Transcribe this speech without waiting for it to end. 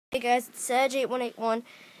Hey guys, it's Sag8181,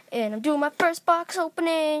 and I'm doing my first box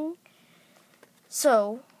opening.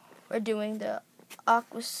 So, we're doing the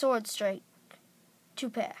Aqua Sword Strike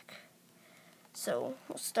 2-pack. So,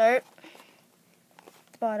 we'll start.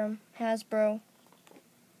 At the bottom, Hasbro,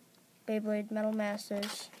 Beyblade Metal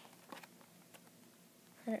Masters,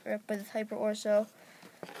 and it ripped with Hyper Orso.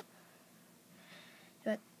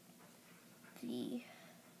 Got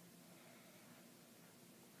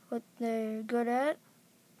what they're good at,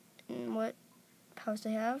 and what powers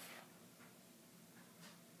they have.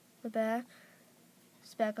 The back.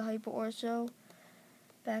 It's back of Hyper Orso.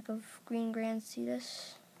 Back of Green Grand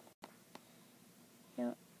Cetus.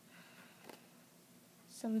 Yep.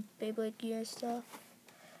 Some Beyblade gear stuff.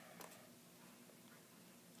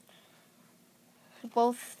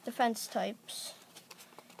 Both defense types.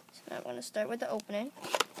 So now I'm going to start with the opening.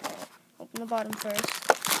 Open the bottom first.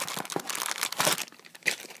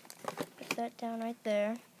 Put that down right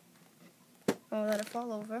there. I'll let it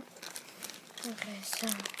fall over. Okay, so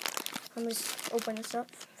let me just open this up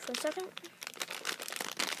for a second.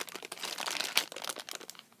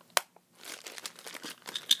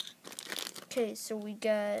 Okay, so we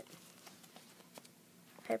got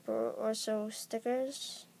Hyper Orso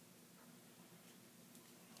stickers.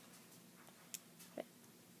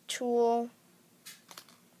 Tool.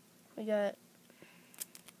 We got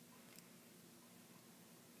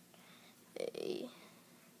a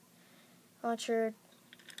launcher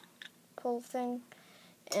pull thing,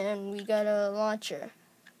 and we got a launcher.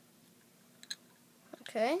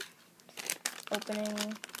 Okay,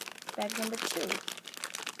 opening bag number 2.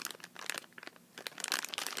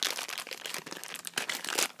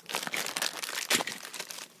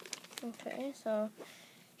 Okay, so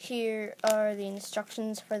here are the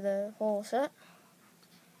instructions for the whole set.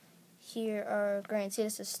 Here are Grand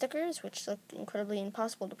Cetus' stickers, which look incredibly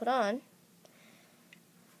impossible to put on.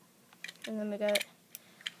 And then we got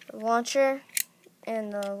the launcher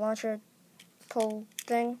and the launcher pull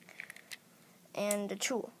thing and the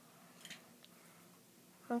tool.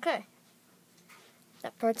 Okay,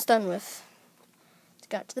 that part's done with. Let's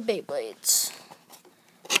get to the Beyblades.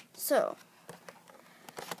 So,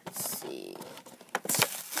 let's see.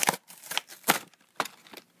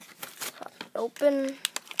 Pop it open.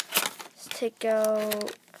 Let's take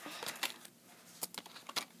out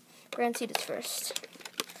Grand Cetus first.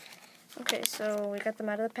 Okay, so we got them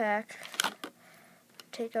out of the pack.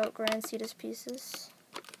 Take out Grand Cetus pieces.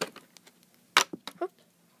 Whoop.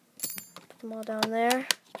 Put them all down there.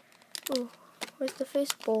 Ooh, where's the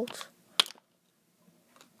face bolt?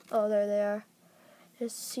 Oh, there they are.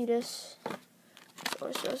 There's Cetus.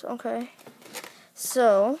 Okay.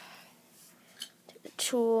 So, take the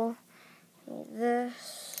tool. Need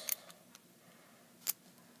this.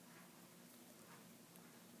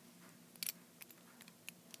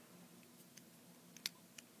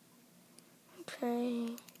 Okay,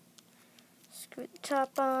 screw the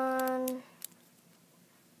top on,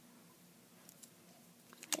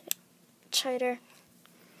 tighter,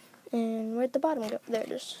 and where'd the bottom go? There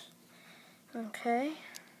it is. Okay,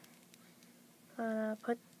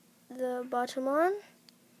 put the bottom on,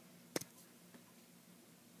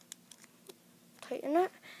 tighten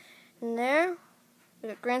it, and there, we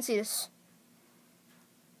got Grand Cetus.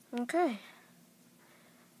 Okay,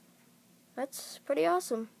 that's pretty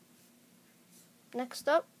awesome. Next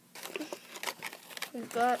up,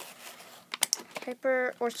 we've got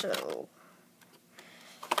Hyper Orso.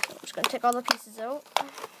 I'm just going to take all the pieces out.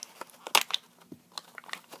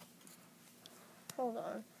 Hold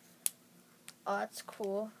on. Oh, that's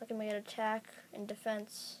cool. I can make it attack and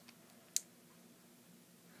defense.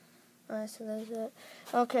 Alright, so there's it.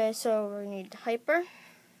 Okay, so we need Hyper.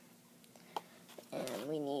 And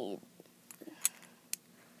we need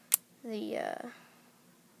the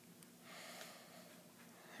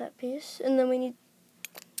that piece, and then we need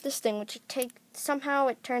this thing, which somehow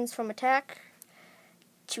it turns from attack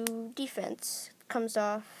to defense. It comes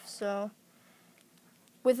off, so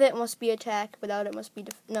with it must be attack, without it must be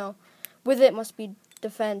with it must be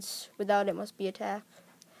defense, without it must be attack.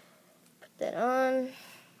 Put that on.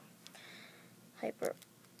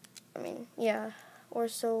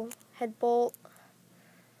 Orso head bolt,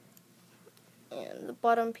 and the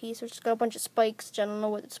bottom piece, which has got a bunch of spikes. I don't know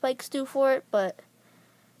what the spikes do for it, but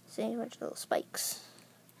see, a bunch of little spikes.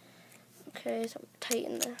 Okay, so I'm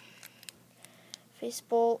tighten the face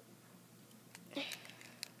bolt.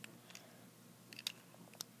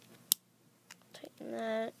 Tighten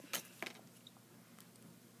that.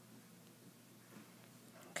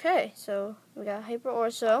 Okay, so we got Hyper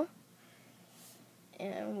Orso,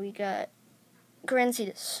 and we got Grand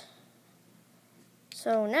Cetus.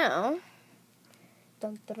 So now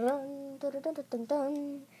Dun, dun, dun, dun, dun, dun, dun,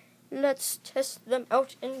 dun. Let's test them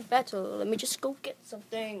out in battle. Let me just go get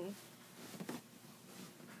something.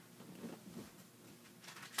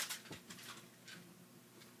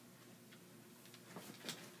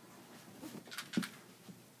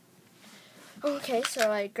 Okay,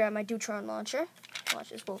 so I grab my Deuteron launcher. Launch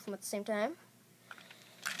this both of them at the same time.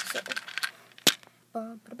 So,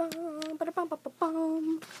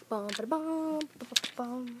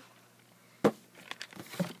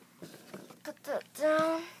 put that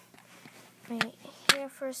down right here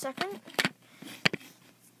for a second.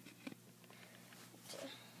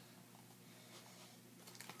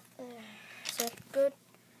 Is that good?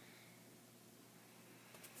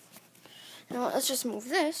 Now let's just move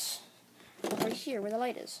this over here where the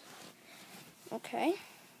light is. Okay.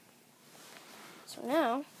 So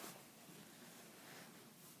now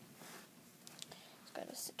it's got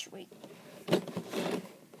to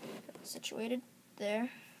situated there.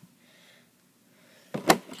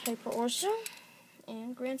 Hyper Orso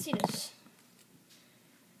and Grand Cetus.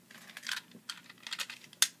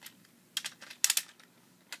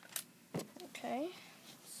 Okay,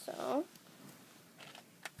 so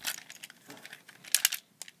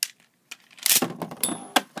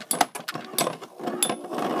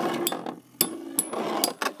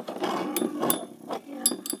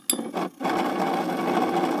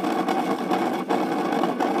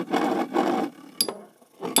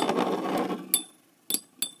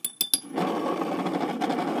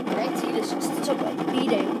just took a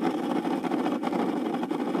beating.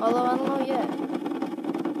 Although I don't know yet.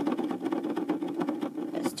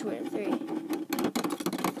 That's 2 out of 3.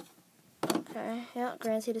 Okay, yeah,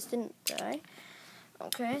 Grand Cetus didn't die.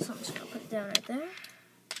 Okay, so I'm just gonna put it down right there.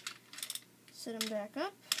 Set him back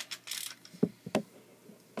up.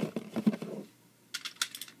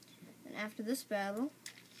 And after this battle,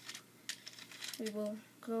 we will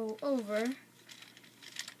go over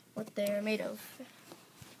what they're made of.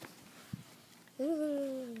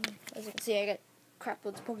 Ooh. As you can see, I got crap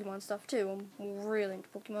loads of Pokemon stuff too. I'm really into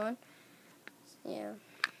Pokemon. Yeah.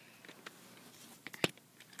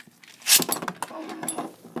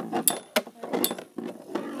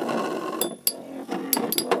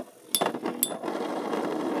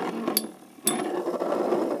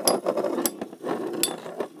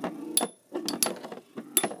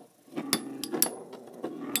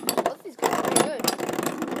 Both these guys are pretty good.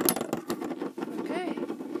 Okay.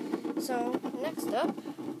 So, next up,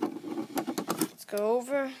 let's go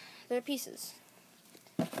over their pieces.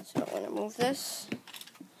 So I'm going to move this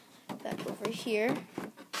back over here,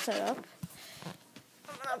 set up.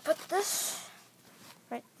 I'm going to put this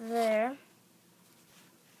right there.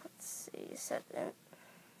 Let's see, set it.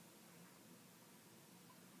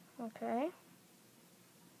 Okay.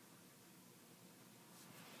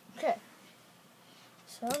 Okay.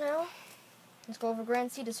 So now, let's go over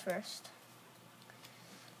Grand Cetus first.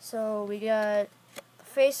 So we got the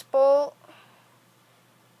face bolt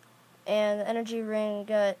and the energy ring.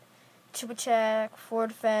 Got 2 attack, 4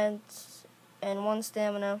 defense, and 1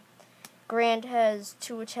 stamina. Grand has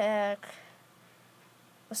 2 attack,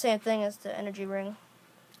 the same thing as the energy ring.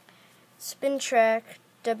 Spin track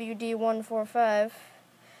WD-145.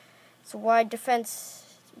 It's a wide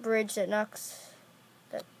defense bridge that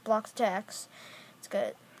blocks attacks. It's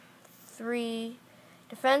got 3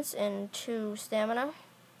 defense and 2 stamina.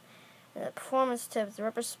 And the performance tip is the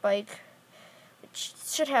rubber spike, which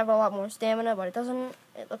should have a lot more stamina, but it doesn't.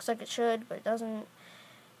 It looks like it should, but it doesn't.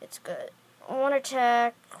 It's got 1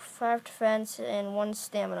 attack, 5 defense, and 1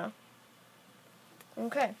 stamina.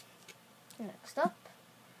 Okay. Next up,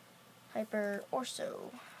 Hyper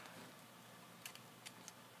Orso.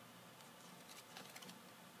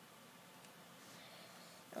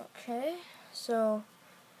 Okay, so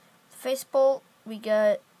face bolt, we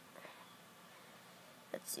got,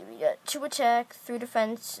 let's see, we got 2 attack, 3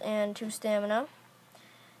 defense, and 2 stamina.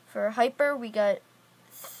 For Hyper, we got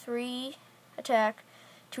 3 attack,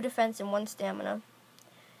 2 defense, and 1 stamina.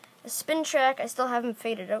 The spin track, I still haven't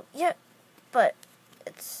faded out yet, but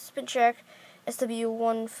it's spin track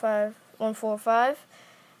SW145,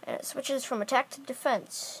 and it switches from attack to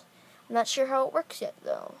defense. I'm not sure how it works yet,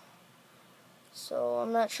 though. So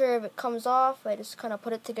I'm not sure if it comes off. I just kind of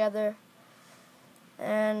put it together.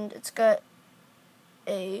 And it's got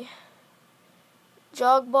a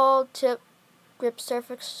jog ball tip grip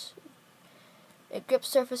surface. A grip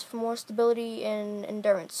surface for more stability and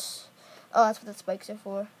endurance. Oh, that's what the spikes are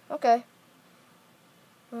for. Okay.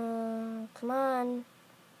 Come on.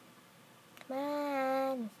 Come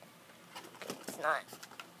on. Okay, it's not.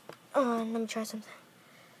 Let me try something.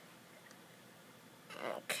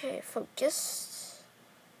 Okay, focus.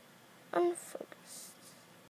 Unfocus.